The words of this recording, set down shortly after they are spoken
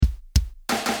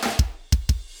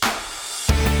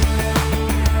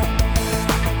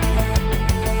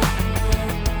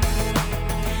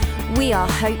We are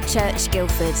Hope Church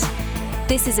Guildford.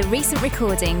 This is a recent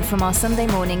recording from our Sunday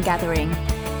morning gathering.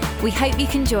 We hope you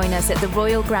can join us at the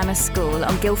Royal Grammar School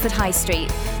on Guildford High Street,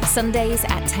 Sundays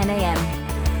at 10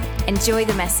 a.m. Enjoy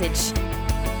the message.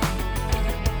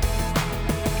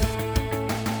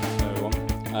 Hello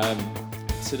everyone.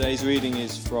 Today's reading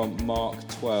is from Mark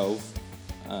 12,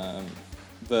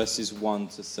 verses 1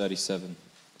 to 37.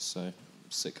 So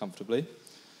sit comfortably.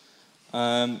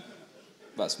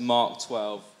 That's Mark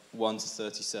 12, 1 to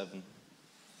 37.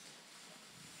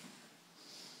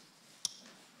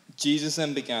 Jesus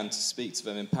then began to speak to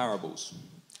them in parables.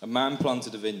 A man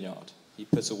planted a vineyard. He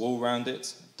put a wall round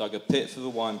it, dug a pit for the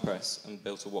winepress, and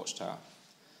built a watchtower.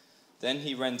 Then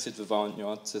he rented the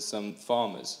vineyard to some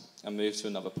farmers and moved to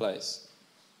another place.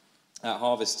 At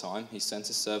harvest time, he sent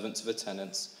a servant to the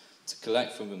tenants to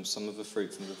collect from them some of the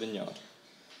fruit from the vineyard.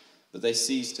 But they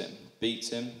seized him, beat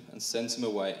him, and sent him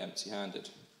away empty-handed.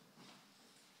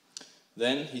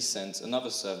 Then he sent another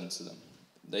servant to them.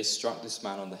 They struck this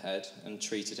man on the head and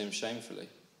treated him shamefully.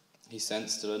 He sent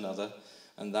still another,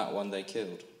 and that one they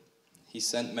killed. He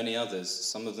sent many others.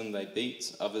 Some of them they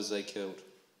beat, others they killed.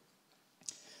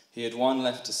 He had one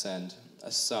left to send,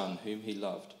 a son whom he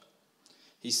loved.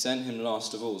 He sent him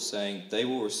last of all, saying, "They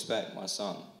will respect my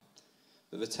son."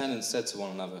 But the tenants said to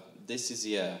one another, "This is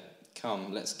the heir.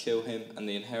 Come, let's kill him, and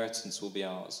the inheritance will be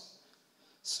ours."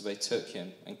 So they took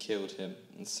him and killed him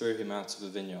and threw him out of the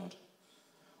vineyard.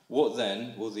 What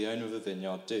then will the owner of the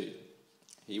vineyard do?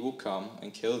 He will come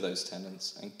and kill those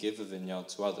tenants and give the vineyard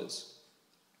to others.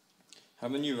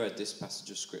 Haven't you read this passage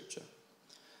of scripture?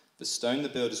 The stone the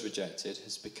builders rejected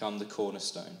has become the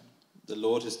cornerstone. The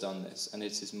Lord has done this, and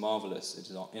it is marvelous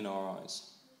in our eyes.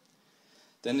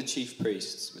 Then the chief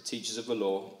priests, the teachers of the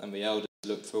law, and the elders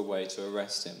looked for a way to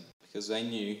arrest him, because they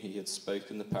knew he had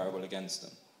spoken the parable against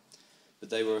them. But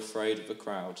they were afraid of the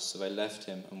crowd, so they left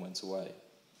him and went away.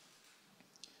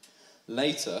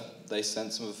 Later, they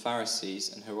sent some of the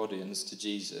Pharisees and Herodians to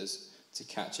Jesus to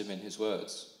catch him in his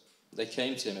words. They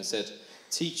came to him and said,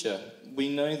 "Teacher, we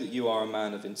know that you are a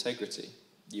man of integrity.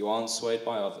 You aren't swayed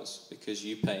by others, because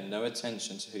you pay no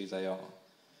attention to who they are,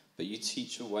 but you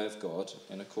teach the way of God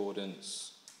in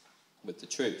accordance with the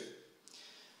truth.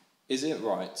 Is it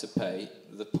right to pay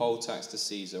the poll tax to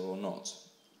Caesar or not?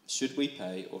 Should we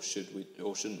pay or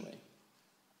shouldn't we?"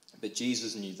 But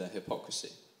Jesus knew their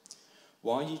hypocrisy.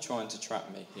 "Why are you trying to trap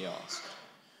me?" he asked.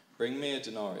 "Bring me a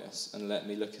denarius and let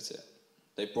me look at it."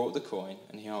 They brought the coin,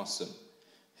 and he asked them,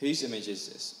 "Whose image is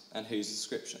this, and whose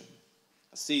inscription?"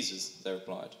 "Caesar's," they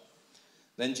replied.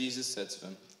 Then Jesus said to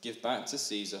them, "Give back to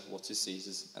Caesar what is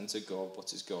Caesar's, and to God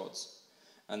what is God's."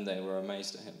 And they were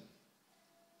amazed at him.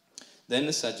 Then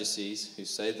the Sadducees, who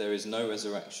say there is no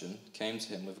resurrection, came to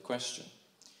him with a question.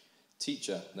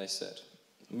 "Teacher," they said,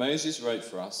 "Moses wrote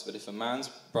for us that if a man's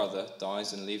brother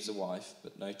dies and leaves a wife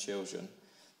but no children,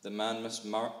 the man must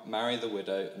marry the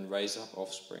widow and raise up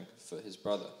offspring for his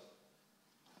brother.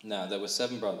 Now there were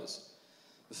 7 brothers.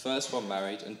 The first one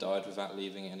married and died without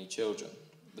leaving any children.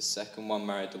 The second one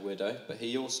married the widow, but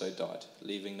he also died,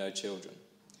 leaving no children.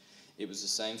 It was the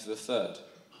same for the third.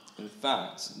 In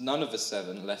fact, none of the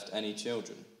 7 left any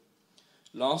children.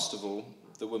 Last of all,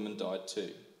 the woman died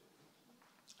too.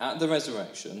 At the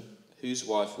resurrection, whose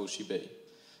wife will she be,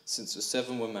 since the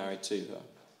 7 were married to her?"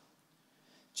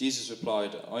 Jesus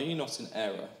replied, "Are you not in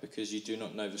error because you do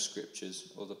not know the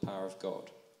scriptures or the power of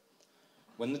God?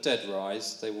 When the dead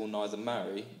rise, they will neither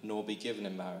marry nor be given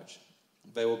in marriage.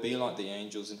 They will be like the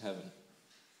angels in heaven.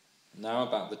 Now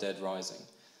about the dead rising.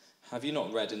 Have you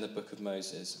not read in the book of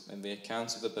Moses, in the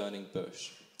account of the burning bush,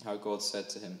 how God said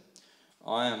to him,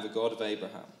 'I am the God of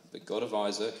Abraham, the God of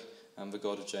Isaac, and the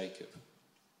God of Jacob'?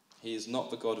 He is not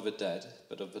the God of the dead,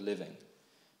 but of the living.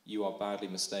 You are badly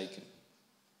mistaken."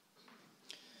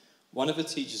 One of the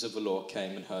teachers of the law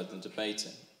came and heard them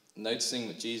debating. Noticing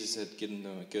that Jesus had given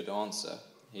them a good answer,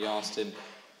 he asked him,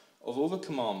 "Of all the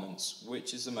commandments,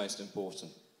 which is the most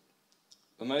important?"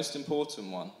 "The most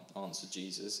important one," answered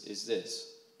Jesus, "is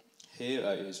this. Hear,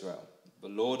 O Israel, the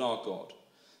Lord our God,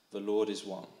 the Lord is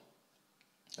one.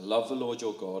 Love the Lord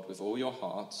your God with all your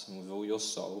heart and with all your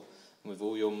soul and with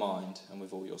all your mind and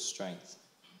with all your strength.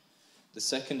 The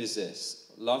second is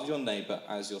this, love your neighbor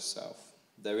as yourself.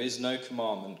 There is no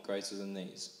commandment greater than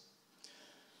these."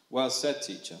 "Well said,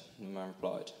 teacher," the man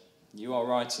replied. "You are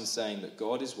right in saying that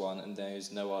God is one and there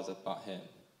is no other but him.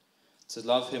 To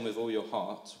love him with all your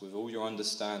heart, with all your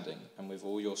understanding, and with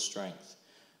all your strength,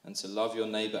 and to love your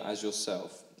neighbor as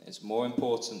yourself is more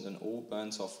important than all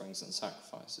burnt offerings and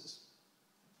sacrifices."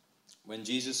 When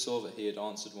Jesus saw that he had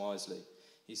answered wisely,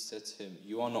 he said to him,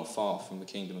 "You are not far from the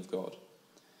kingdom of God."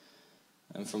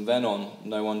 And from then on,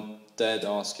 no one dared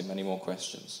ask him any more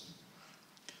questions.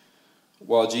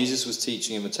 While Jesus was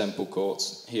teaching in the temple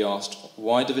courts, he asked,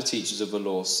 "Why do the teachers of the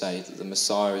law say that the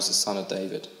Messiah is the son of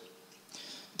David?"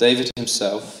 David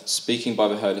himself, speaking by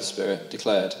the Holy Spirit,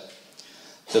 declared,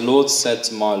 "The Lord said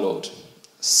to my Lord,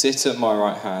 'Sit at my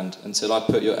right hand until I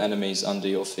put your enemies under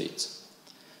your feet.'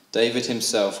 David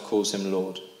himself calls him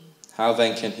Lord. How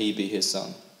then can he be his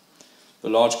son?" The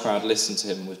large crowd listened to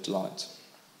him with delight.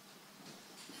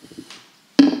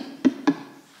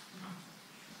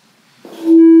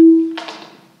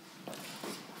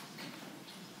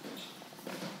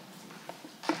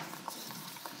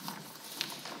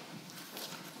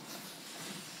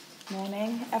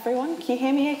 Morning, everyone. Can you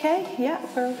hear me okay? Yeah,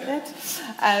 we're all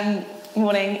good.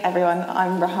 Morning, everyone.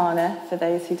 I'm Rahana, for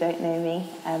those who don't know me.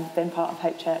 I've been part of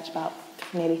Hope Church about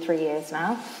nearly 3 years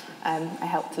now. I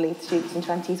help to lead students and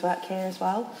 20s work here as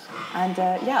well. And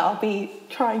I'll be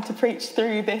trying to preach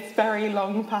through this very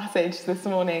long passage this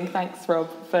morning. Thanks, Rob,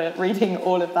 for reading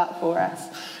all of that for us.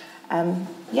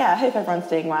 I hope everyone's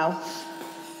doing well.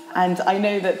 And I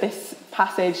know that this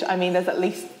passage, there's at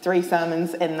least 3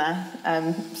 sermons in there.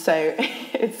 So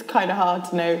it's kind of hard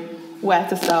to know where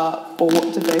to start or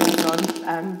what to focus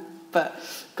on. But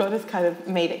God has kind of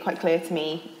made it quite clear to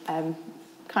me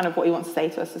kind of what he wants to say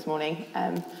to us this morning.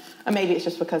 And maybe it's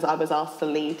just because I was asked to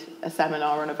lead a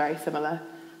seminar on a very similar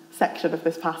section of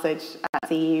this passage at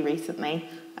CU recently.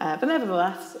 But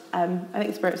nevertheless, I think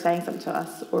the Spirit's saying something to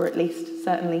us, or at least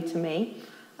certainly to me.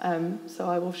 So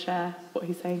I will share what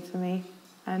he's saying to me,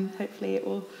 and hopefully it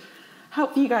will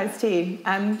help you guys too.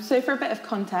 So for a bit of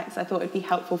context, I thought it'd be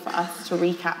helpful for us to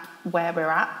recap where we're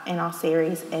at in our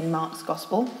series in Mark's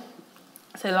Gospel.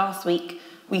 So last week,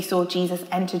 we saw Jesus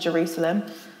enter Jerusalem,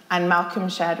 and Malcolm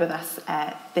shared with us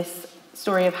this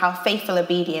story of how faithful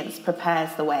obedience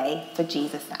prepares the way for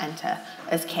Jesus to enter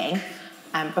as king,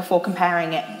 before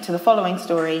comparing it to the following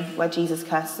story where Jesus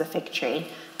curses a fig tree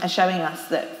and showing us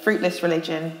that fruitless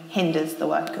religion hinders the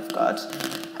work of God.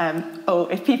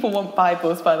 If people want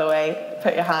Bibles, by the way,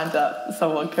 put your hand up.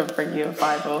 Someone can bring you a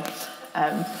Bible.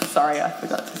 Sorry, I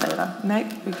forgot to say that. No,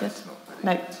 we good?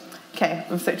 No. Okay,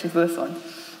 I'm switching to this one.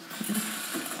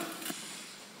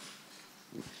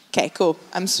 Okay, cool.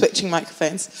 I'm switching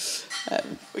microphones.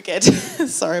 We're good.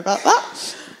 Sorry about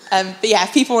that.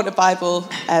 If people want a Bible,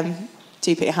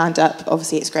 do put your hand up.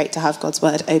 Obviously, it's great to have God's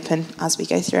word open as we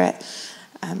go through it.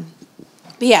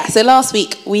 So last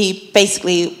week we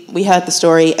heard the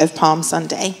story of Palm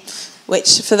Sunday,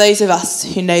 which for those of us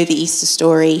who know the Easter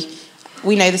story,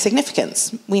 we know the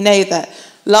significance. We know that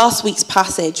last week's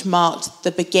passage marked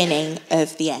the beginning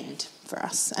of the end for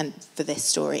us and for this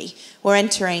story. We're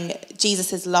entering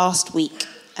Jesus' last week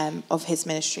of his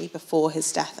ministry before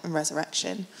his death and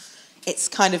resurrection. It's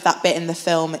kind of that bit in the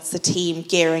film, it's the team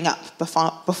gearing up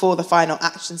before the final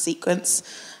action sequence.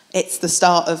 It's the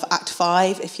start of Act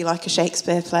 5, if you like a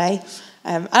Shakespeare play.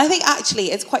 And I think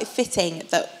actually it's quite fitting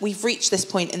that we've reached this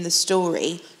point in the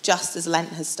story just as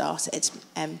Lent has started,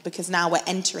 because now we're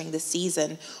entering the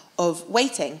season of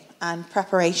waiting and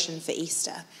preparation for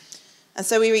Easter. And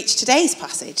so we reach today's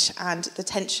passage, and the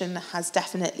tension has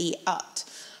definitely upped.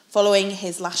 Following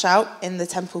his lash out in the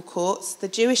temple courts, the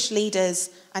Jewish leaders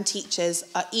and teachers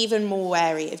are even more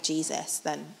wary of Jesus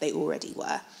than they already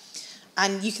were.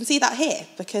 And you can see that here,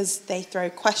 because they throw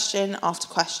question after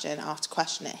question after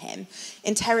question at him,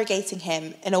 interrogating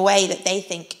him in a way that they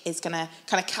think is going to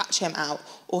kind of catch him out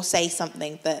or say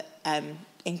something that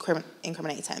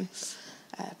incriminates him.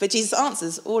 But Jesus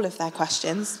answers all of their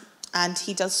questions, and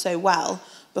he does so well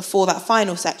before that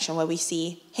final section where we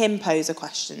see him pose a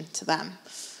question to them.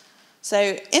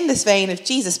 So in this vein of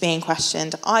Jesus being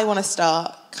questioned, I want to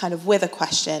start kind of with a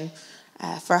question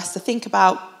for us to think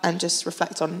about and just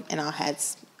reflect on in our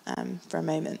heads for a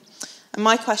moment. And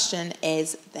my question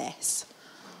is this: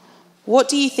 what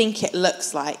do you think it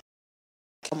looks like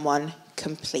to love someone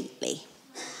completely?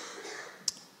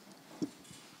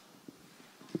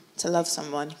 To love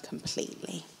someone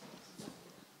completely.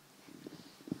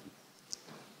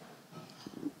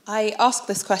 I ask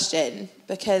this question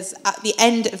because at the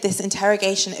end of this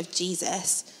interrogation of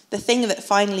Jesus, the thing that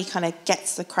finally kind of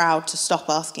gets the crowd to stop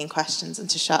asking questions and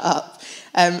to shut up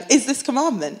is this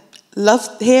commandment.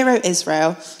 Hear, O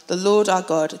Israel, the Lord our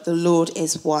God, the Lord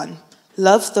is one.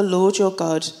 Love the Lord your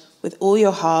God with all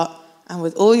your heart and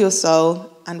with all your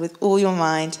soul and with all your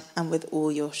mind and with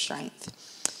all your strength.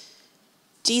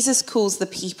 Jesus calls the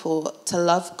people to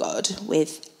love God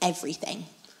with everything,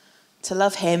 to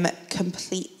love him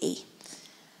completely.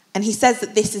 And he says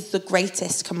that this is the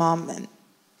greatest commandment.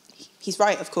 He's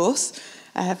right, of course,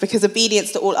 because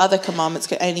obedience to all other commandments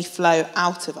can only flow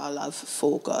out of our love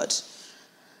for God.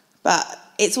 But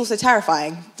it's also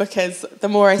terrifying, because the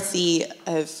more I see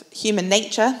of human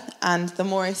nature and the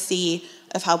more I see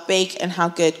of how big and how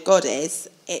good God is,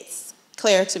 it's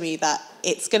clear to me that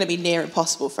it's going to be near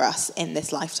impossible for us in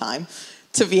this lifetime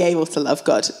to be able to love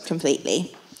God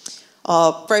completely.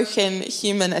 Our broken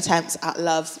human attempts at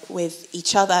love with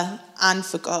each other and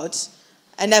for God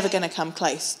are never going to come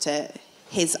close to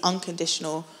his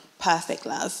unconditional, perfect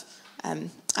love,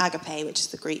 agape, which is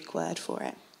the Greek word for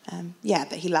it.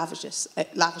 That he lavishes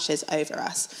over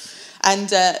us.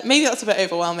 And maybe that's a bit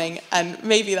overwhelming, and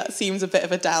maybe that seems a bit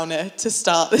of a downer to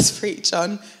start this preach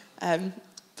on.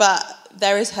 But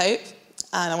there is hope,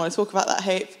 and I want to talk about that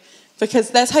hope, because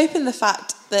there's hope in the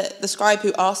fact that the scribe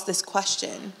who asked this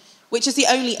question, which is the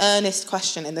only earnest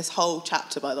question in this whole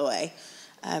chapter, by the way.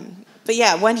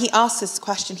 When he asks this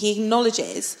question, he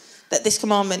acknowledges that this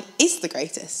commandment is the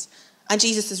greatest, and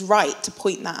Jesus is right to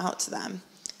point that out to them.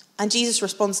 And Jesus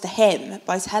responds to him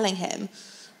by telling him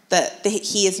that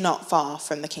he is not far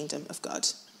from the kingdom of God.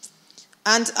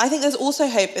 And I think there's also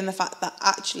hope in the fact that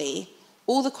actually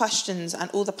all the questions and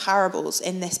all the parables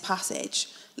in this passage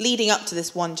leading up to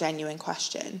this one genuine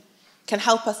question can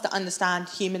help us to understand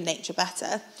human nature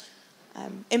better.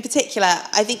 In particular,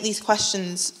 I think these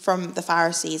questions from the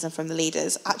Pharisees and from the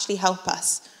leaders actually help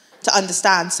us to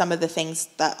understand some of the things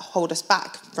that hold us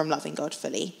back from loving God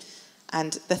fully,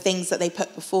 and the things that they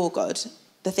put before God,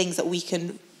 the things that we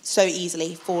can so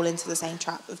easily fall into the same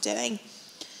trap of doing.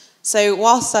 So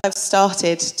whilst I've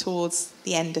started towards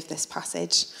the end of this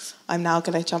passage, I'm now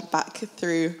going to jump back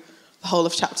through the whole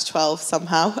of chapter 12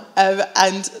 somehow,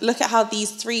 and look at how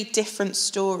these three different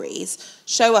stories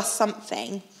show us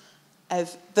something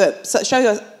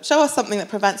show us something that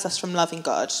prevents us from loving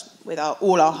God with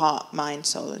all our heart, mind,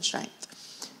 soul, and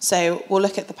strength. So we'll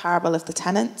look at the parable of the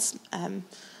tenants,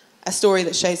 a story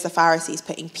that shows the Pharisees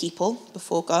putting people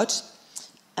before God.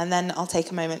 And then I'll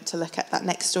take a moment to look at that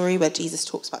next story where Jesus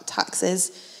talks about taxes,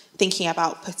 thinking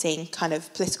about putting kind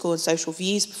of political and social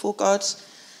views before God.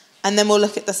 And then we'll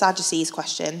look at the Sadducees'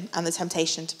 question and the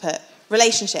temptation to put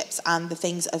relationships and the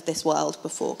things of this world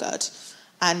before God.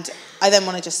 And I then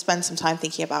want to just spend some time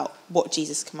thinking about what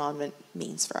Jesus' commandment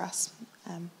means for us.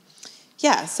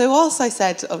 So whilst I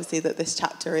said, obviously, that this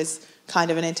chapter is kind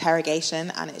of an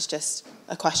interrogation and it's just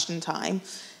a question time,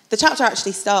 the chapter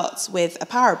actually starts with a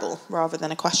parable rather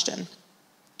than a question.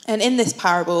 And in this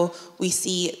parable, we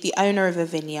see the owner of a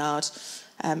vineyard,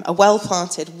 a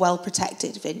well-planted,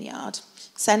 well-protected vineyard,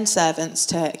 send servants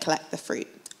to collect the fruit.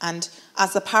 And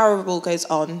as the parable goes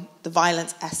on, the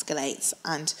violence escalates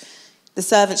and the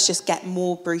servants just get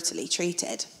more brutally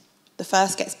treated. The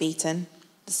first gets beaten,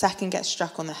 the second gets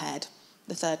struck on the head,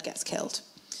 the third gets killed.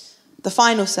 The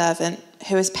final servant,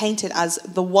 who is painted as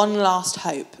the one last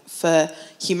hope for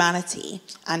humanity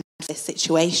and this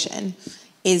situation,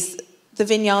 is the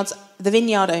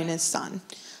vineyard owner's son.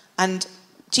 And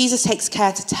Jesus takes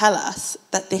care to tell us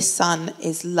that this son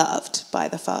is loved by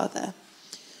the Father.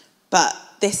 But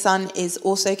this son is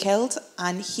also killed,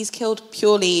 and he's killed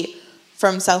purely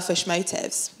from selfish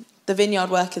motives. The vineyard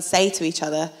workers say to each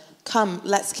other, "Come,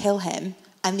 let's kill him,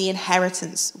 and the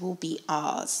inheritance will be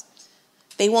ours."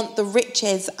 They want the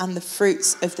riches and the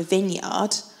fruits of the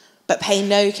vineyard, but pay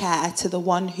no care to the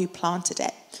one who planted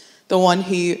it, the one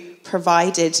who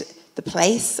provided the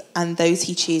place and those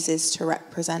he chooses to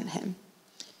represent him.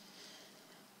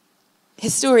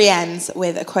 His story ends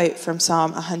with a quote from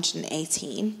Psalm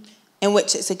 118, in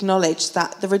which it's acknowledged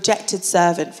that the rejected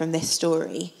servant from this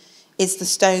story is the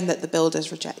stone that the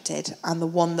builders rejected and the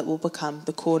one that will become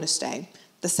the cornerstone,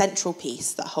 the central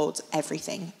piece that holds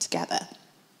everything together.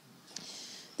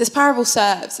 This parable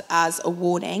serves as a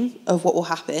warning of what will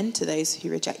happen to those who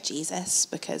reject Jesus,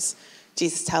 because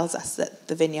Jesus tells us that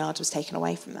the vineyard was taken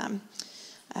away from them.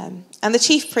 And the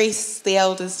chief priests, the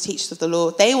elders, teachers of the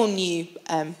law, they all knew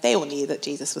that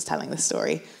Jesus was telling the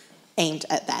story aimed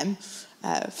at them.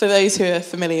 For those who are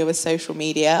familiar with social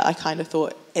media, I kind of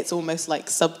thought it's almost like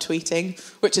subtweeting,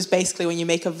 which is basically when you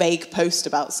make a vague post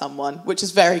about someone, which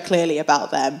is very clearly about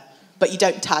them, but you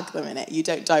don't tag them in it, you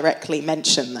don't directly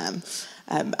mention them.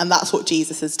 And that's what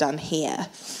Jesus has done here.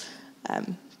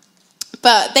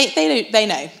 But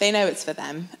they know it's for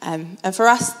them. And for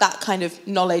us, that kind of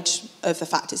knowledge of the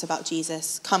fact it's about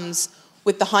Jesus comes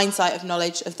with the hindsight of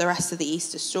knowledge of the rest of the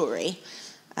Easter story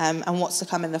and what's to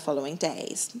come in the following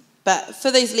days. But for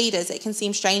those leaders, it can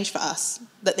seem strange for us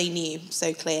that they knew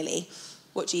so clearly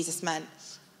what Jesus meant.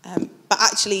 But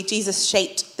actually, Jesus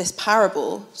shaped this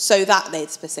parable so that they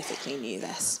specifically knew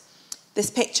this. This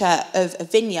picture of a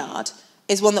vineyard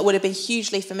is one that would have been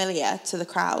hugely familiar to the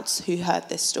crowds who heard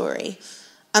this story.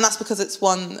 And that's because it's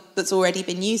one that's already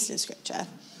been used in Scripture.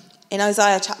 in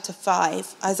Isaiah chapter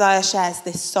 5, Isaiah shares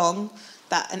this song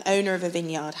that an owner of a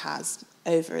vineyard has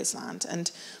over his land.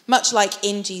 And much like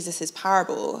in Jesus'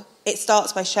 parable, it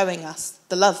starts by showing us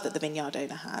the love that the vineyard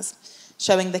owner has,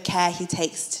 showing the care he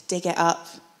takes to dig it up,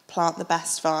 plant the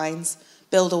best vines,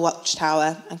 build a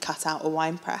watchtower, and cut out a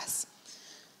winepress.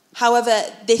 However,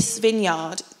 this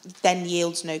vineyard then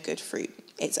yields no good fruit.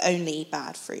 It's only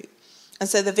bad fruit. And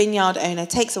so the vineyard owner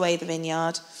takes away the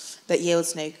vineyard that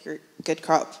yields no good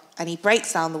crop, and he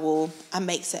breaks down the wall and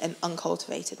makes it an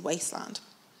uncultivated wasteland.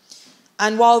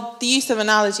 And while the use of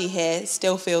analogy here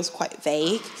still feels quite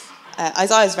vague,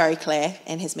 Isaiah is very clear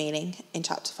in his meaning in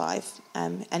chapter 5.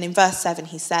 And in verse 7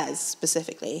 he says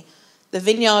specifically, "The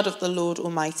vineyard of the Lord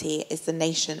Almighty is the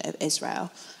nation of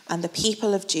Israel, and the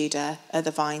people of Judah are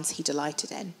the vines he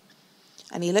delighted in.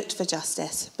 And he looked for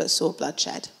justice, but saw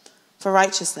bloodshed, for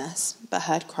righteousness, but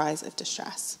heard cries of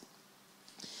distress."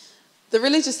 The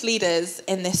religious leaders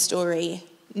in this story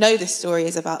know this story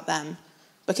is about them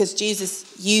because Jesus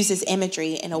uses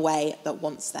imagery in a way that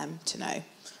wants them to know.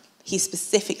 He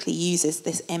specifically uses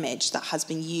this image that has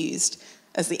been used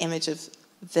as the image of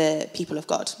the people of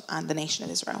God and the nation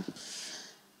of Israel.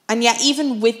 And yet,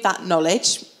 even with that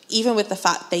knowledge, even with the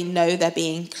fact they know they're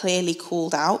being clearly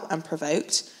called out and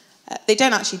provoked, they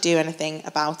don't actually do anything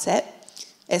about it.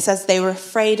 It says they were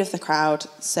afraid of the crowd,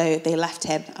 so they left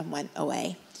him and went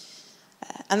away.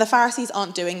 And the Pharisees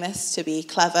aren't doing this to be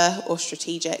clever or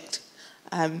strategic.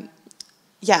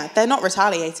 They're not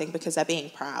retaliating because they're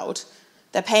being proud.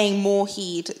 They're paying more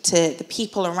heed to the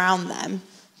people around them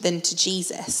than to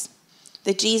Jesus.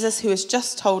 The Jesus who has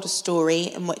just told a story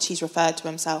in which he's referred to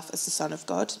himself as the Son of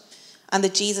God. And the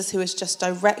Jesus who has just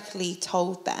directly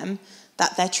told them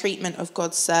that their treatment of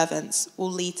God's servants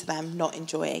will lead to them not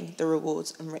enjoying the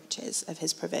rewards and riches of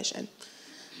his provision.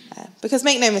 Because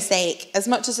make no mistake, as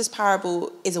much as this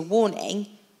parable is a warning,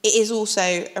 it is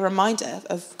also a reminder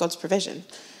of God's provision.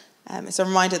 It's a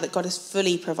reminder that God has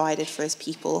fully provided for his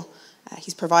people.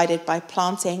 He's provided by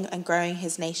planting and growing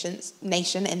his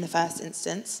nation in the first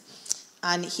instance.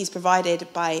 And he's provided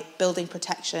by building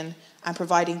protection and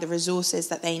providing the resources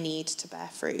that they need to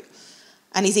bear fruit.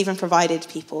 And he's even provided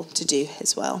people to do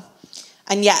his will.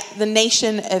 And yet the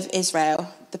nation of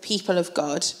Israel, the people of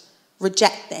God,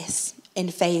 reject this in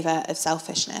favour of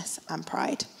selfishness and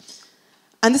pride.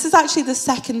 And this is actually the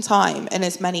second time in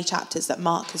as many chapters that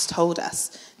Mark has told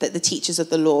us that the teachers of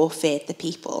the law feared the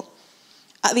people.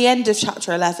 At the end of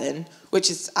chapter 11, which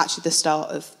is actually the start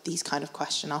of these kind of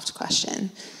question after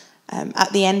question,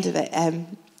 at the end of it,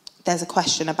 there's a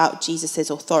question about Jesus'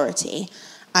 authority.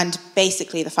 And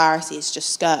basically the Pharisees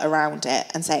just skirt around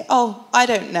it and say, "Oh, I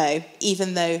don't know,"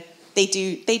 even though they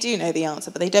do know the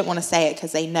answer, but they don't want to say it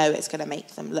because they know it's going to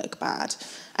make them look bad.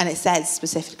 And it says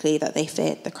specifically that they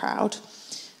feared the crowd.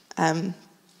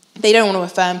 They don't want to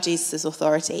affirm Jesus'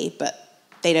 authority, but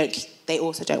they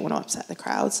also don't want to upset the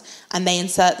crowds. And they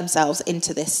insert themselves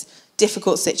into this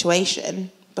difficult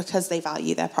situation because they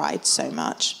value their pride so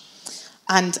much.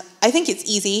 And I think it's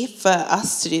easy for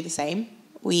us to do the same.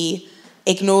 We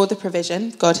ignore the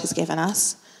provision God has given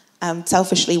us,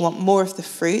 selfishly want more of the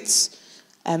fruits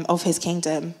of his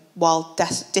kingdom while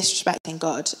disrespecting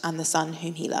God and the Son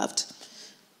whom he loved.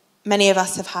 Many of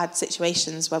us have had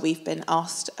situations where we've been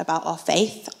asked about our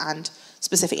faith and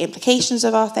specific implications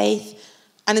of our faith,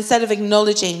 and instead of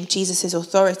acknowledging Jesus'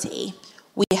 authority,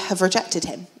 we have rejected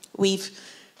him. We've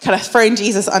kind of thrown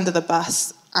Jesus under the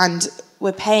bus, and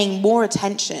we're paying more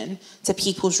attention to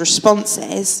people's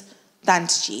responses than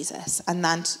to Jesus and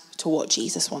than to what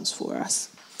Jesus wants for us.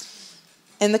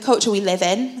 In the culture we live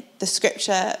in, the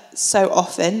scripture so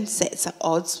often sits at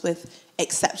odds with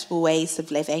acceptable ways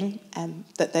of living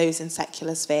that those in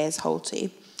secular spheres hold to.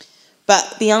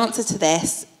 But the answer to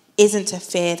this isn't to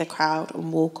fear the crowd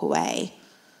and walk away.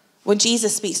 When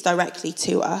Jesus speaks directly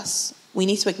to us, we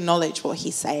need to acknowledge what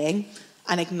he's saying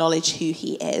and acknowledge who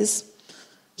he is.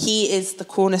 He is the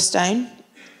cornerstone.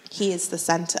 He is the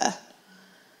centre.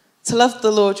 To love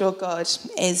the Lord your God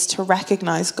is to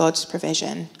recognise God's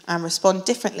provision and respond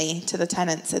differently to the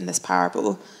tenants in this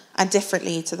parable and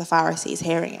differently to the Pharisees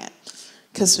hearing it,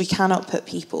 because we cannot put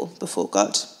people before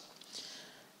God.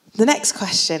 The next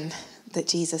question that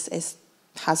Jesus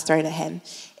has thrown at him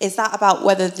is that about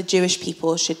whether the Jewish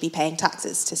people should be paying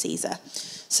taxes to Caesar.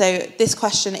 So this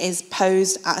question is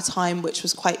posed at a time which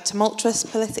was quite tumultuous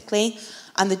politically,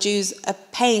 and the Jews are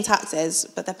paying taxes,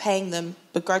 but they're paying them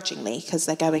begrudgingly because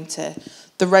they're going to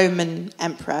the Roman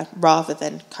emperor rather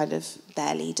than kind of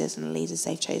their leaders and the leaders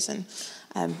they've chosen.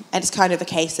 And it's kind of a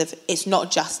case of it's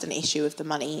not just an issue of the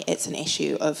money, it's an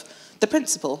issue of the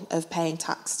principle of paying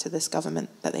tax to this government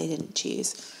that they didn't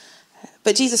choose.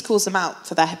 But Jesus calls them out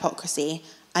for their hypocrisy.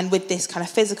 And with this kind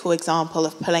of physical example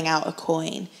of pulling out a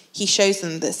coin, he shows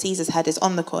them that Caesar's head is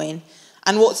on the coin.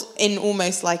 And what's in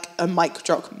almost like a mic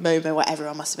drop moment where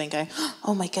everyone must have been going,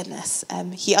 oh my goodness,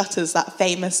 he utters that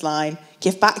famous line,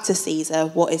 give back to Caesar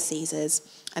what is Caesar's,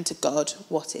 and to God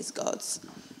what is God's.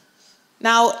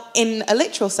 Now, in a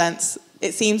literal sense,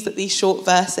 it seems that these short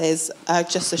verses are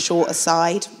just a short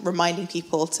aside, reminding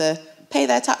people to pay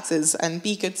their taxes and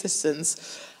be good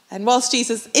citizens. And whilst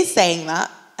Jesus is saying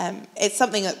that, it's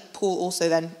something that Paul also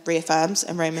then reaffirms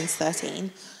in Romans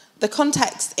 13. The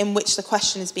context in which the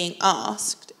question is being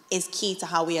asked is key to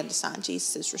how we understand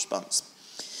Jesus' response.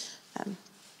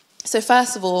 So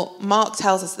first of all, Mark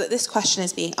tells us that this question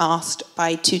is being asked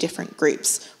by two different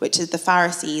groups, which is the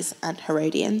Pharisees and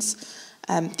Herodians.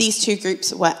 These two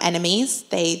groups were enemies.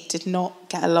 They did not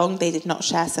get along. They did not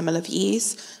share similar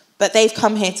views. But they've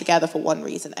come here together for one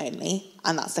reason only,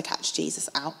 and that's to catch Jesus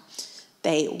out.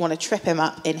 They want to trip him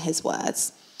up in his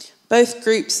words. Both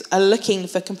groups are looking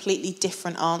for completely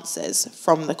different answers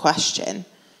from the question,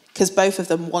 because both of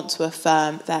them want to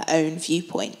affirm their own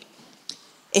viewpoint.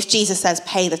 If Jesus says,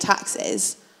 pay the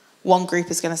taxes, one group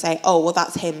is going to say, oh, well,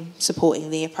 that's him supporting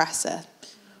the oppressor.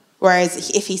 Whereas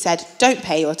if he said, don't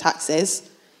pay your taxes,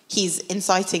 he's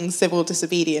inciting civil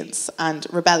disobedience and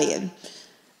rebellion.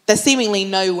 There's seemingly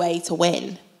no way to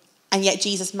win. And yet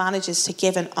Jesus manages to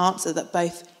give an answer that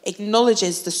both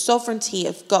acknowledges the sovereignty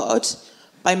of God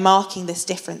by marking this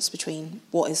difference between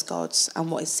what is God's and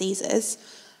what is Caesar's.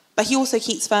 But he also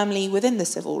keeps firmly within the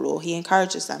civil law. He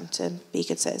encourages them to be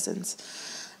good citizens.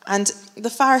 And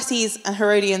the Pharisees and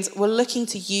Herodians were looking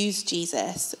to use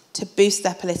Jesus to boost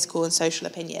their political and social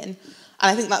opinion. And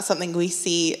I think that's something we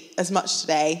see as much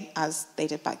today as they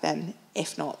did back then,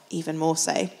 if not even more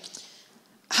so.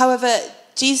 However,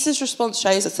 Jesus' response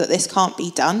shows us that this can't be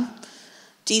done.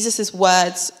 Jesus'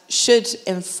 words should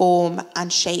inform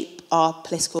and shape our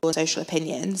political and social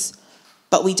opinions,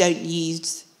 but we don't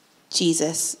use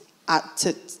Jesus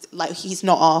he's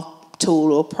not our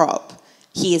tool or prop.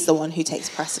 He is the one who takes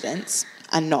precedence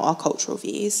and not our cultural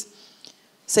views.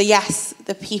 So yes,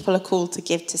 the people are called to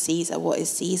give to Caesar what is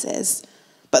Caesar's,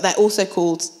 but they're also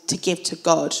called to give to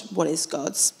God what is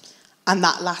God's. And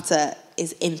that latter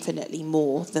is infinitely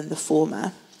more than the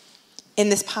former. In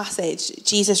this passage,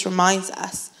 Jesus reminds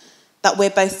us that we're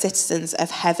both citizens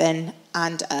of heaven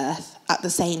and earth at the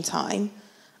same time,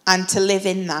 and to live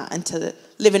in that and to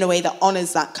live in a way that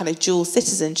honours that kind of dual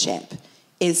citizenship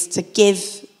is to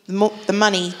give the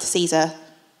money to Caesar,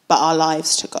 but our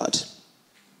lives to God.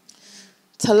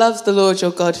 To love the Lord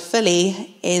your God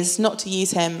fully is not to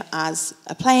use him as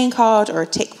a playing card or a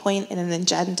tick point in an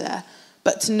agenda,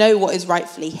 but to know what is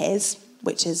rightfully his,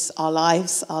 which is our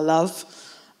lives, our love,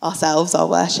 ourselves, our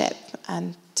worship,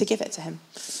 and to give it to him.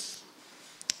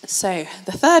 So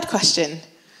the third question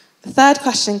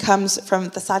comes from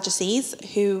the Sadducees,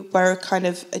 who were kind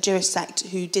of a Jewish sect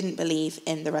who didn't believe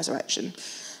in the resurrection.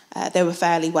 They were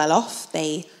fairly well off.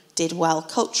 They did well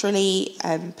culturally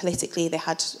and politically. They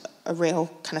had a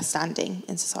real kind of standing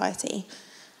in society.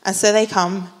 And so they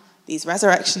come, these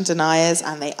resurrection deniers,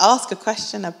 and they ask a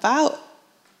question about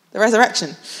the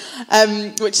resurrection,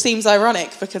 which seems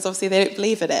ironic because obviously they don't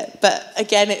believe in it. But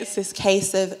again, it's this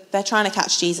case of they're trying to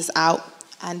catch Jesus out,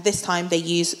 and this time they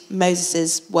use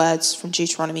Moses' words from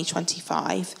Deuteronomy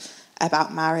 25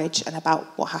 about marriage and about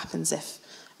what happens if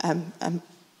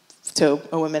to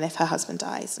a woman if her husband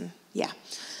dies.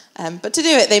 And but to do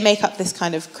it, they make up this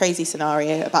kind of crazy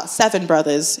scenario about 7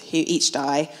 brothers who each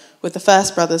die, with the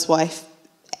first brother's wife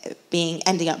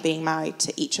ending up being married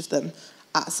to each of them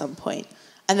at some point.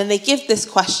 And then they give this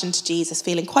question to Jesus,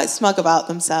 feeling quite smug about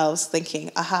themselves,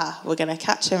 thinking, aha, we're going to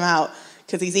catch him out,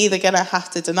 because he's either going to have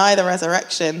to deny the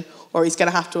resurrection or he's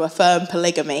going to have to affirm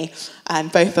polygamy,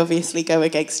 and both obviously go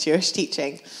against Jewish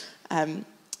teaching.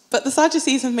 But the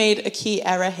Sadducees have made a key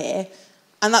error here,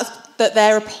 and that's that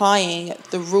they're applying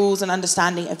the rules and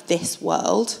understanding of this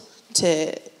world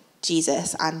to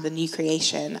Jesus and the new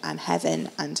creation and heaven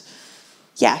and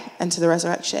to the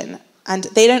resurrection. And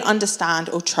they don't understand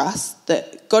or trust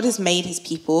that God has made his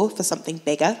people for something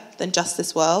bigger than just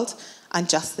this world and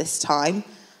just this time.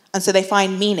 And so they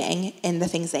find meaning in the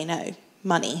things they know: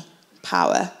 money,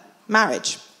 power,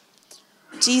 marriage.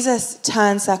 Jesus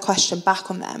turns their question back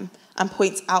on them and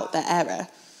points out their error.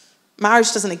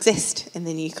 Marriage doesn't exist in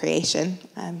the new creation,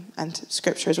 and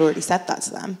Scripture has already said that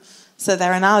to them. So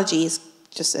their analogy is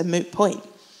just a moot point.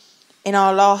 In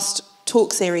our last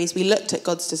talk series, we looked at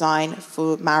God's design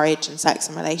for marriage and sex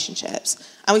and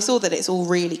relationships, and we saw that it's all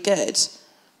really good.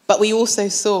 But we also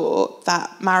saw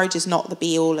that marriage is not the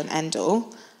be-all and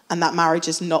end-all, and that marriage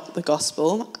is not the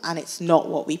gospel, and it's not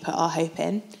what we put our hope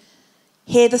in.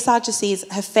 Here, the Sadducees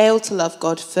have failed to love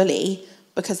God fully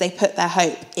because they put their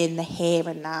hope in the here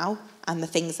and now and the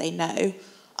things they know,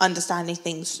 understanding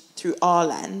things through our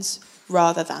lens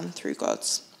rather than through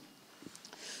God's.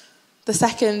 The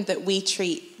second that we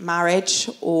treat marriage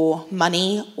or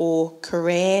money or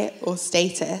career or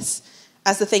status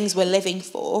as the things we're living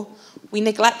for, we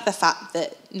neglect the fact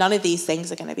that none of these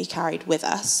things are going to be carried with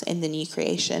us in the new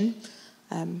creation.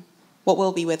 What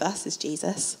will be with us is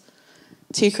Jesus.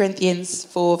 2 Corinthians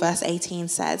 4 verse 18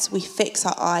 says, "We fix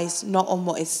our eyes not on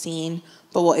what is seen,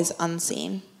 but what is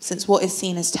unseen, since what is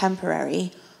seen is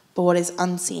temporary, but what is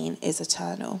unseen is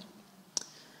eternal."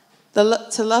 To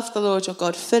love the Lord your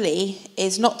God fully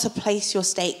is not to place your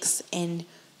stakes in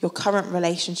your current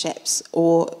relationships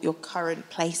or your current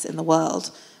place in the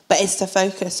world, but it's to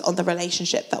focus on the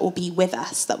relationship that will be with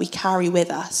us, that we carry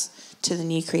with us to the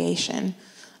new creation.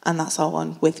 And that's our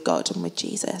one with God and with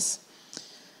Jesus.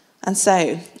 And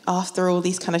so, after all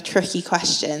these kind of tricky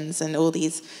questions and all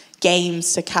these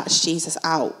games to catch Jesus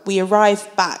out, we arrive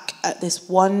back at this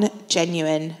one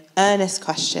genuine, earnest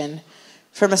question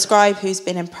from a scribe who's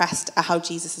been impressed at how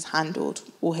Jesus has handled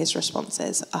all his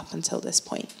responses up until this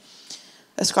point.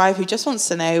 A scribe who just wants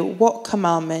to know what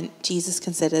commandment Jesus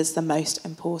considers the most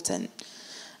important.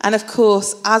 And of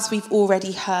course, as we've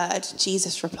already heard,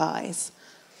 Jesus replies,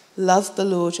 "Love the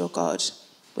Lord your God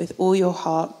with all your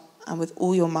heart and with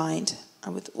all your mind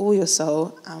and with all your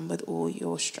soul and with all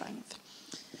your strength."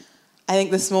 I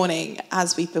think this morning,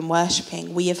 as we've been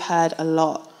worshipping, we have heard a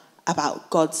lot about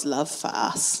God's love for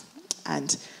us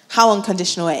and how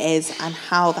unconditional it is and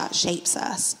how that shapes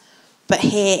us. But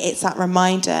here it's that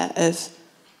reminder of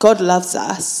God loves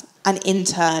us, and in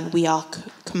turn we are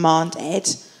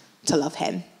commanded to love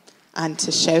him and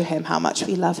to show him how much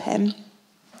we love him.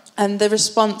 And the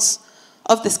response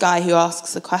of this guy who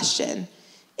asks the question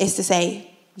is to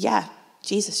say, yeah,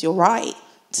 Jesus, you're right.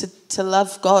 To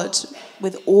love God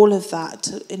with all of that,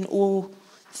 in all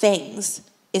things,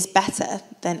 is better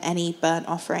than any burnt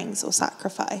offerings or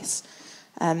sacrifice.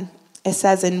 It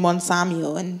says in 1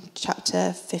 Samuel in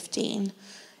chapter 15,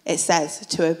 it says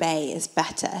to obey is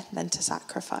better than to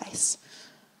sacrifice.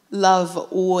 Love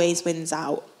always wins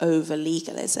out over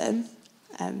legalism,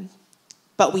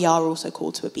 but we are also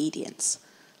called to obedience.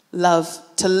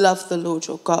 To love the Lord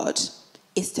your God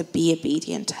is to be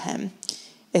obedient to him,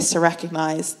 is to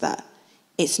recognize that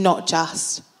it's not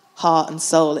just heart and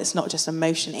soul, it's not just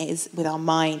emotion, it is with our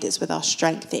mind, it's with our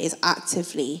strength, it is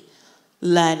actively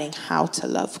learning how to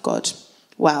love God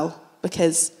well,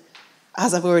 because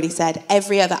as I've already said,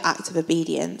 every other act of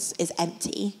obedience is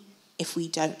empty if we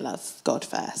don't love God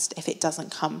first, if it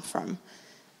doesn't come from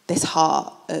this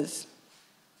heart of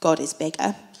God is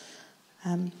bigger.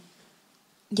 And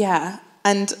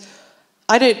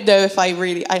I don't know if I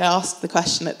asked the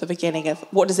question at the beginning of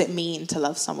what does it mean to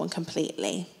love someone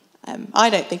completely? I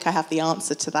don't think I have the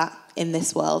answer to that in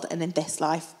this world and in this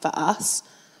life for us.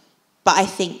 But I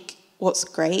think what's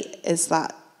great is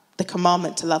that the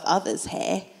commandment to love others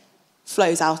here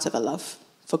flows out of a love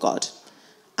for God.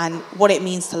 And what it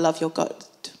means to love your God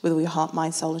with all your heart,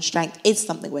 mind, soul, and strength is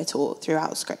something we're taught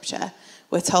throughout Scripture.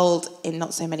 We're told in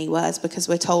not so many words because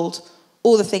we're told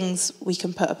all the things we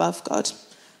can put above God,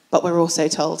 but we're also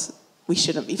told we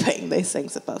shouldn't be putting those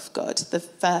things above God. The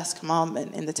first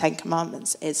commandment in the 10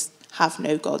 Commandments is have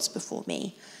no gods before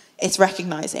me. It's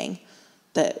recognizing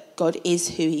that God is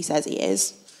who he says he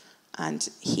is, and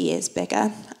he is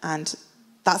bigger, and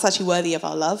that's actually worthy of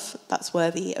our love. That's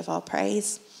worthy of our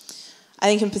praise. I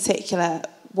think in particular,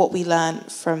 what we learn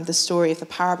from the story of the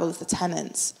parable of the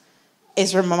tenants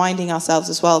is reminding ourselves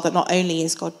as well that not only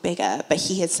is God bigger, but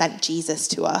he has sent Jesus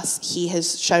to us. He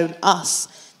has shown us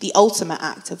the ultimate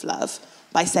act of love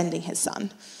by sending his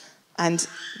son. And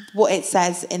what it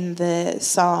says in the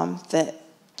psalm that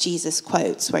Jesus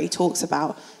quotes, where he talks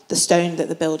about the stone that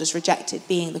the builders rejected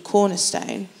being the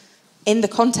cornerstone, in the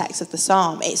context of the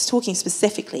psalm, it's talking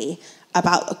specifically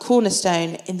about a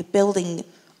cornerstone in the building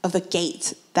of the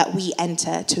gate that we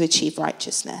enter to achieve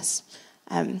righteousness.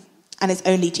 And it's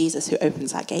only Jesus who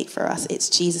opens that gate for us.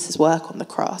 It's Jesus' work on the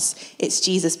cross. It's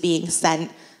Jesus being sent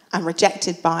and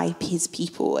rejected by his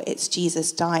people. It's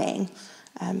Jesus dying.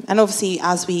 And obviously,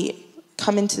 as we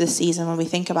come into the season, when we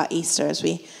think about Easter, as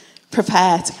we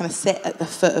prepare to kind of sit at the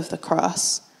foot of the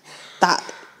cross,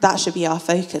 that should be our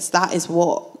focus. That is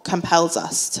what compels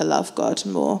us to love God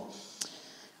more.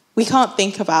 We can't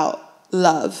think about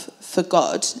love for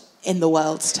God in the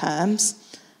world's terms.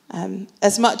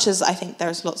 As much as I think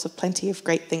there's plenty of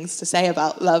great things to say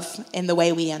about love in the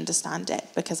way we understand it,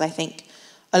 because I think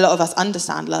a lot of us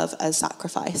understand love as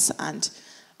sacrifice and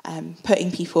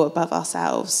putting people above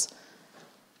ourselves.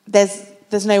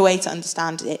 There's no way to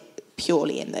understand it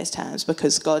purely in those terms,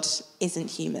 because God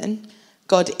isn't human,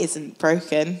 God isn't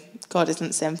broken, God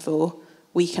isn't sinful.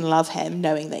 We can love him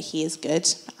knowing that he is good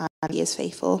and he is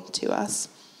faithful to us.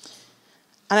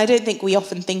 And I don't think we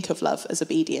often think of love as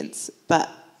obedience, but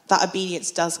that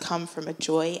obedience does come from a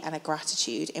joy and a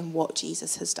gratitude in what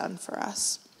Jesus has done for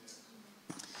us.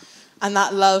 And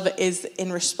that love is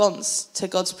in response to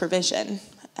God's provision,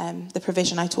 the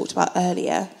provision I talked about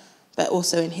earlier, but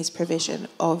also in his provision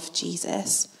of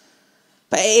Jesus.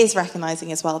 But it is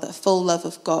recognizing as well that full love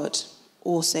of God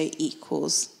also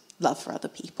equals love for other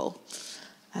people,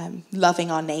 loving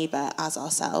our neighbour as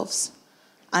ourselves.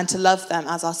 And to love them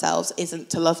as ourselves isn't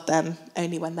to love them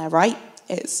only when they're right.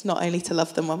 It's not only to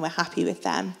love them when we're happy with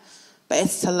them, but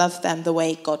it's to love them the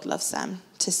way God loves them,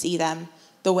 to see them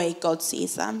the way God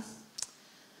sees them.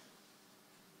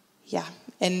 Yeah,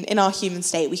 in our human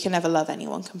state, we can never love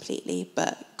anyone completely,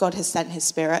 but God has sent his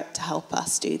Spirit to help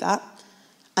us do that.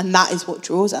 And that is what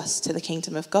draws us to the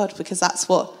kingdom of God, because that's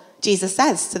what Jesus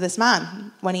says to this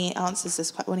man when he asks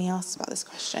about this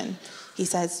question. He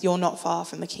says, "You're not far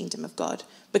from the kingdom of God,"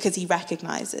 because he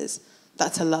recognizes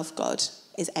that to love God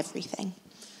is everything.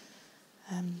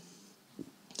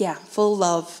 Full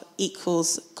love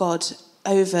equals God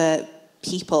over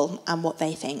people and what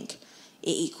they think.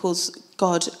 It equals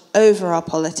God over our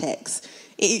politics.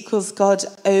 It equals God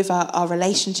over our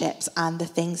relationships and the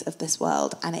things of this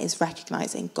world. And it is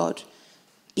recognizing God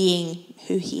being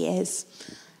who he is.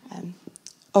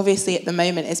 Obviously, at the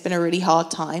moment, it's been a really hard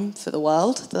time for the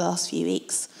world the last few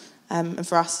weeks. And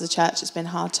for us as a church, it's been a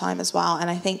hard time as well. And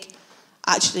I think,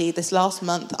 actually, this last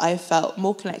month, I've felt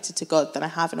more connected to God than I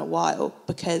have in a while,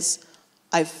 because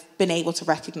I've been able to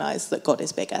recognize that God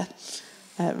is bigger.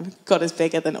 God is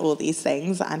bigger than all these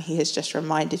things, and he has just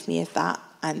reminded me of that.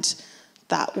 And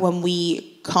that when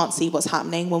we can't see what's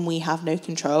happening, when we have no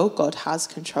control, God has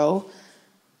control.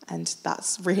 And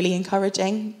that's really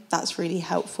encouraging. That's really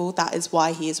helpful. That is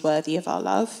why he is worthy of our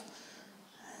love.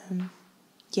 And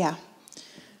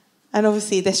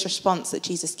obviously this response that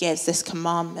Jesus gives, this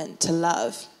commandment to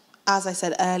love, as I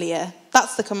said earlier,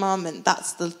 that's the commandment.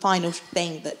 That's the final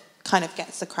thing that kind of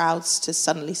gets the crowds to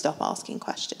suddenly stop asking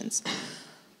questions.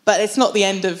 But it's not the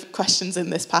end of questions in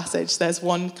this passage. There's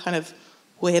one kind of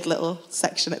weird little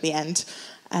section at the end.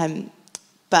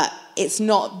 But it's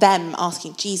not them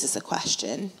asking Jesus a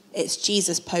question. It's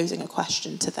Jesus posing a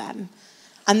question to them.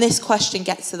 And this question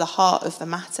gets to the heart of the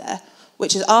matter,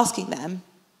 which is asking them,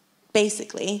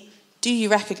 basically, do you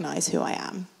recognize who I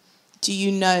am? Do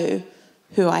you know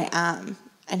who I am?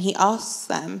 And he asks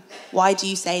them, why do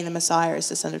you say the Messiah is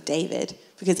the son of David?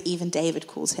 Because even David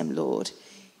calls him Lord.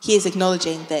 He is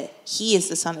acknowledging that he is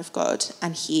the Son of God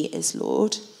and he is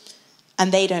Lord.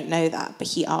 And they don't know that, but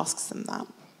he asks them that.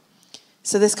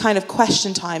 So this kind of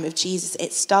question time of Jesus,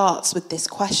 it starts with this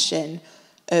question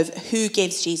of who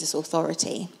gives Jesus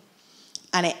authority.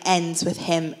 And it ends with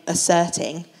him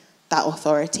asserting that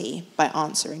authority by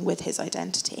answering with his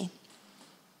identity.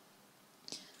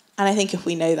 And I think if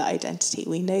we know that identity,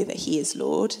 we know that he is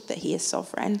Lord, that he is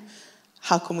sovereign.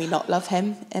 How can we not love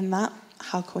him in that?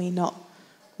 How can we not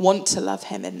want to love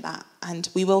him in that? And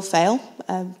we will fail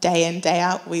day in, day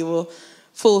out. We will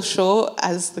fall short,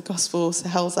 as the gospel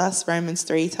tells us, Romans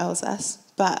 3 tells us.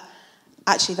 But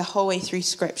actually the whole way through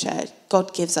scripture,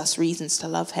 God gives us reasons to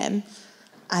love him.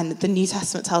 And the New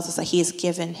Testament tells us that he has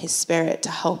given his Spirit to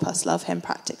help us love him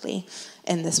practically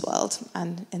in this world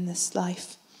and in this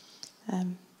life.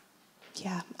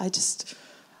 I just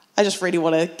really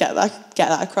want to get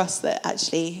that across, that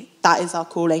actually that is our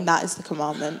calling, that is the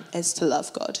commandment, is to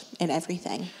love God in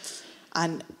everything.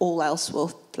 And all else will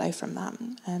flow from that.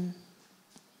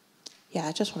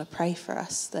 I just want to pray for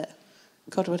us that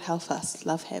God would help us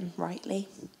love him rightly.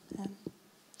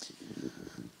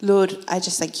 Lord, I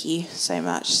just thank you so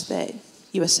much that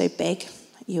you are so big,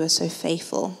 you are so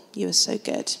faithful, you are so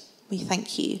good. We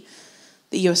thank you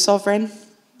that you are sovereign.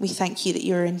 We thank you that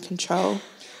you're in control.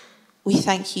 We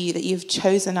thank you that you've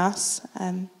chosen us.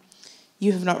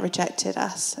 You have not rejected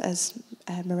us, as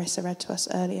Marissa read to us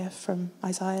earlier from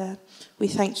Isaiah. We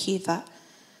thank you that,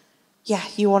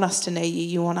 you want us to know you,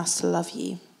 you want us to love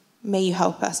you. May you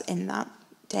help us in that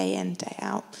day in, day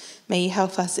out. May you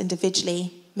help us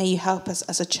individually. May you help us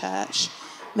as a church.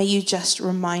 May you just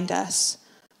remind us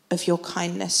of your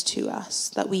kindness to us,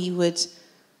 that we would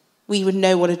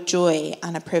know what a joy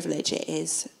and a privilege it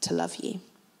is to love you.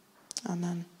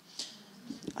 Amen.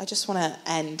 I just want to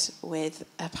end with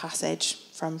a passage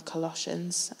from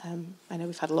Colossians. I know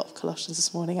we've had a lot of Colossians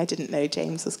this morning. I didn't know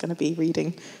James was going to be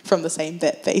reading from the same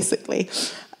bit, basically.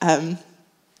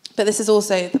 But this is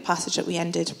also the passage that we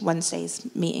ended Wednesday's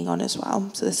meeting on as well.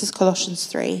 So this is Colossians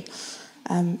 3,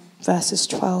 verses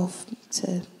 12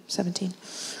 to 17.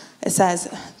 It says,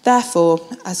 "Therefore,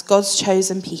 as God's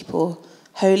chosen people,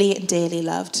 holy and dearly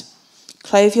loved,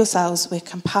 clothe yourselves with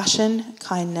compassion,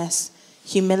 kindness,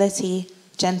 humility,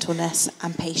 gentleness,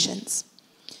 and patience.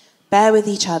 Bear with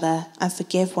each other and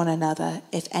forgive one another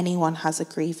if anyone has a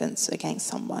grievance against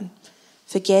someone.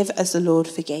 Forgive as the Lord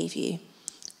forgave you.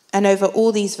 And over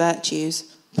all these virtues,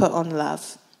 put on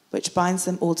love, which binds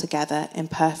them all together in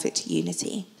perfect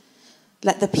unity.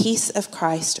 Let the peace of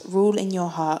Christ rule in your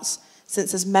hearts,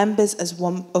 since as members of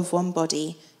one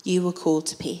body, you were called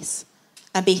to peace.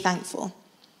 And be thankful.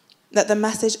 Let the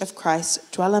message of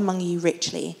Christ dwell among you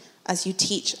richly as you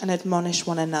teach and admonish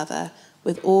one another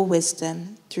with all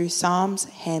wisdom through psalms,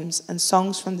 hymns, and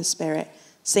songs from the Spirit,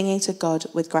 singing to God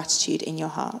with gratitude in your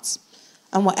hearts.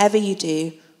 And whatever you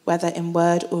do, whether in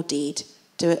word or deed,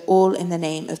 do it all in the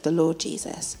name of the Lord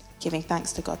Jesus, giving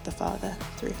thanks to God the Father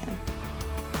through him."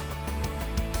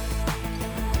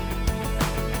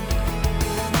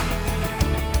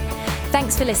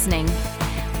 Thanks for listening.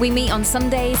 We meet on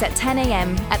Sundays at 10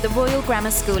 a.m. at the Royal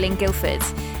Grammar School in Guildford.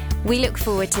 We look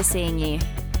forward to seeing you.